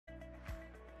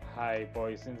Hi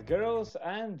boys and girls,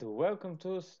 and welcome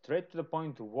to Straight to the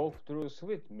Point walkthroughs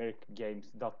with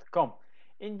mirkgames.com.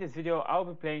 In this video I'll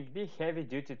be playing the heavy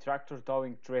duty tractor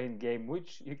towing train game,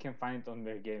 which you can find on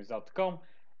mirkgames.com.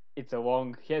 It's a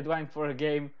long headline for a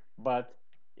game, but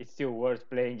it's still worth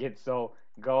playing it, so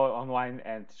go online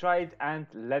and try it, and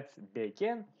let's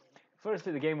begin.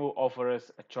 Firstly, the game will offer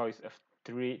us a choice of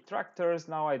 3 tractors.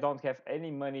 Now I don't have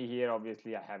any money here,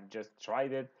 obviously I have just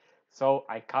tried it, so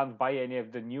I can't buy any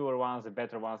of the newer ones, the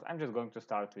better ones. I'm just going to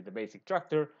start with the basic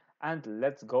tractor, and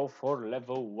let's go for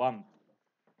level 1.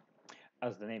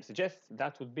 As the name suggests,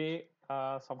 that would be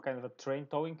some kind of a train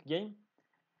towing game.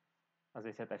 As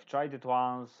I said, I've tried it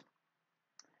once,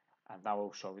 and now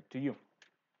I'll show it to you.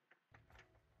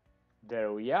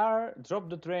 There we are. Drop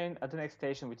the train at the next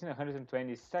station within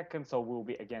 120 seconds, so we'll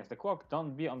be against the clock.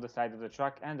 Don't be on the side of the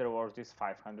track, and the reward is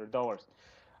 $500.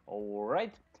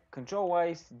 Alright,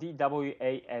 control-wise, the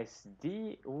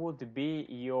WASD would be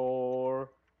your,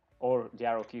 or the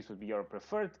arrow keys would be your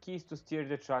preferred keys to steer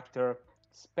the tractor.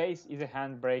 Space is a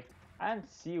handbrake, and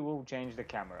C will change the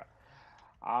camera.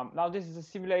 Now this is a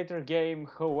simulator game,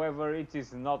 however it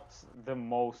is not the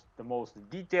most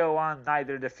detailed one,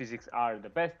 neither the physics are the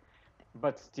best,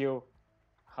 but still,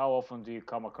 how often do you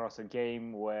come across a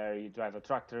game where you drive a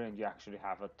tractor and you actually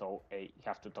have to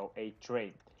tow a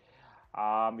train?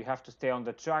 You have to stay on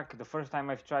the track. The first time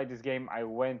I've tried this game, I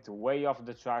went way off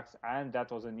the tracks, and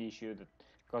that was an issue,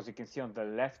 because you can see on the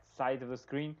left side of the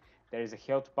screen there is a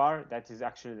health bar. That is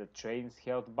actually the train's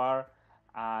health bar,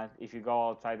 and if you go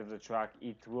outside of the track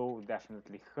it will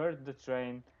definitely hurt the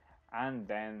train, and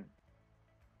then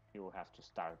you will have to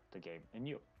start the game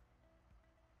anew.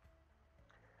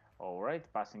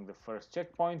 Alright, passing the first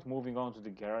checkpoint, moving on to the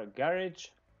garage.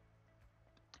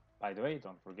 By the way,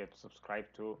 don't forget to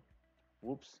subscribe to...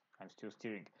 Whoops, I'm still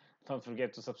steering. Don't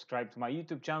forget to subscribe to my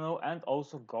YouTube channel, and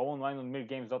also go online on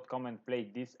mirkgames.com and play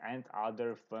this and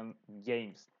other fun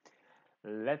games.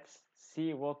 Let's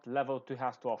see what level 2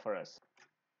 has to offer us.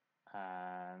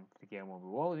 And the game will be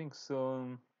loading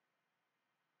soon.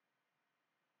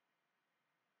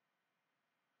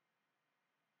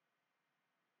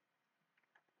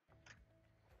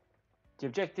 The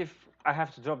objective, I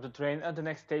have to drop the train at the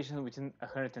next station within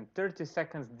 130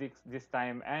 seconds this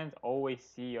time, and always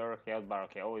see your health bar.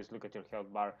 Okay, always look at your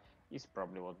health bar is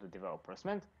probably what the developers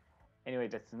meant. Anyway,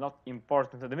 that's not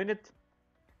important at the minute.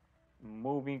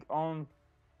 Moving on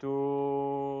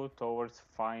towards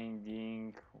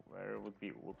finding, where would be,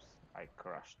 whoops, I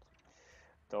crashed.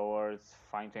 Towards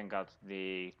finding out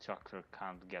the tractor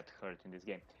can't get hurt in this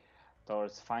game.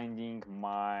 Towards finding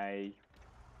my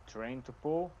train to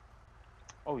pull.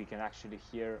 Oh, you can actually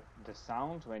hear the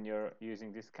sound when you're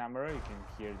using this camera. You can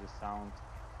hear the sound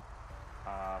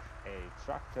of a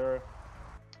tractor,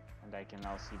 and I can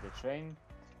now see the train.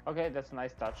 Okay, that's a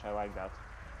nice touch, I like that.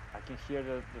 I can hear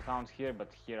the sound here,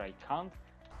 but here I can't.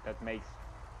 That makes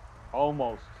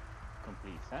almost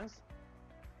complete sense.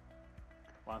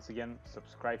 Once again,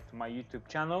 subscribe to my YouTube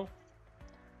channel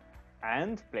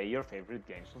and play your favorite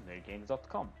games on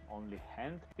mirkgames.com. Only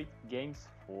hand-picked games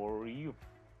for you.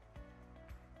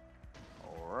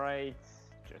 Alright,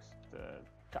 just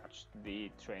touch the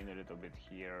train a little bit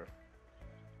here.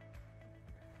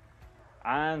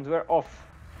 And we're off.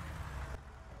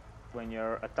 When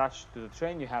you're attached to the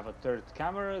train, you have a third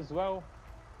camera as well.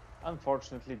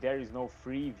 Unfortunately, there is no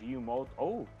free view mode.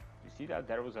 Oh, you see that?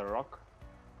 There was a rock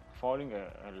falling,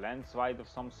 a landslide of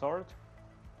some sort.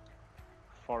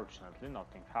 Fortunately,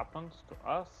 nothing happened to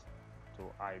us, to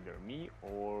either me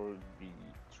or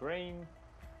the train.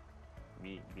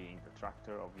 Me being the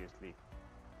tractor, obviously.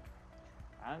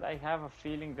 And I have a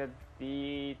feeling that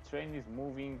the train is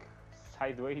moving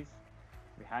sideways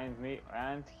behind me,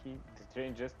 and the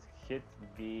train just hit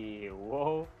the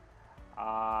wall.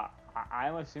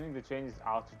 I'm assuming the train is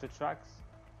out of the tracks.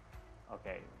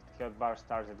 Okay, the health bar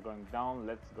started going down.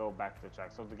 Let's go back to the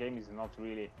track. So the game is not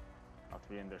really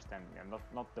understanding, and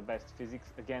not the best physics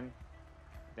again.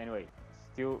 But anyway,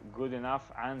 still good enough,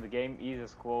 and the game is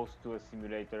as close to a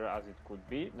simulator as it could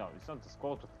be. No, it's not as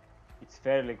close. It's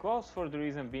fairly close, for the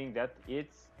reason being that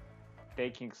it's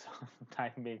taking some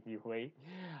time making way,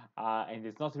 and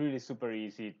it's not really super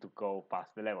easy to go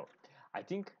past the level. I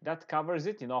think that covers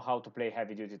it. You know how to play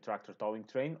heavy-duty tractor towing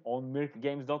train on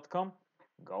mirkgames.com.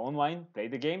 Go online, play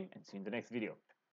the game, and see you in the next video.